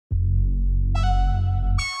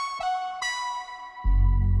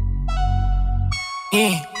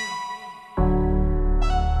Yeah.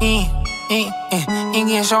 It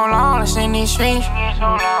gets so lawless in these streets.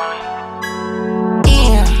 Yeah.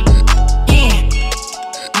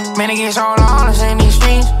 Man, it gets so lawless in these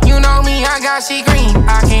streets. You know me, I got C-Green.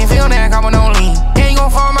 I can't feel that coming no lean. Yeah, you gon'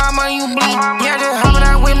 fall my money, you bleed. Yeah, just hoppin'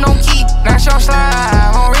 out with no key. That's your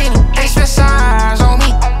slime on reading. They spit signs on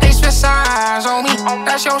me. They spit signs on me.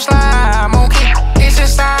 That's your slime, okay. They spit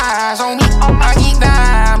signs on me. I keep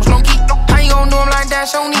dimes, low key. How you gon' do them like that,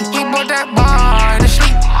 so neat? You put that bar to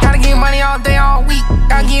sleep. Gotta get money all day, all week.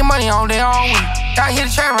 Gotta get money all day, all week. Gotta hit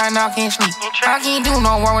the trap right now, can't sleep. I can't do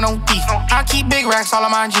no work with no beef. I keep big racks all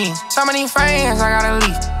of my jeans. So many fans, I gotta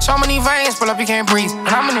leave. So many veins, pull up, you can't breathe. And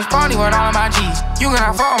I'm in this party with all of my G's. You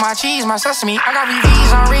gonna fuck with my cheese, my sesame. I got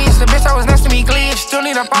VVs on reeds. The bitch that was next to me glitch. Still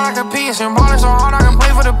need a pot like a piece. And ballin' so hard, I can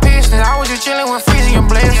play for the Pistons. I was just chillin' with Freezy and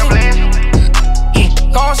Blaze.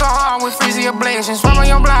 Going so hard with Freezy ablazing. Swim on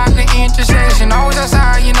your block, the intersection. Always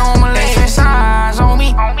outside, you know I'm a lady. Size on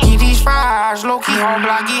me, keep these fries. Low-key, whole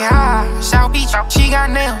block get high. South Beach, she got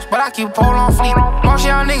nails, but I keep pole on fleek. Most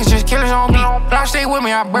y'all niggas just killers on beat. Block stay with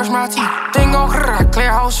me, I brush my teeth. Then go I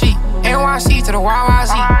clear whole sheet. NYC to the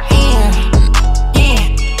YYZ.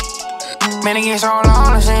 Man, it gets so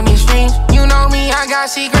lawless in these streets. You know me, I got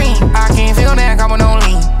C-Green. I can't feel that coming no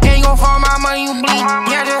lean. Yeah, you gon' fall my money, you bleed.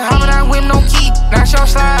 Yeah, just hoppin' out with no key. That's your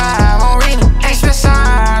slide.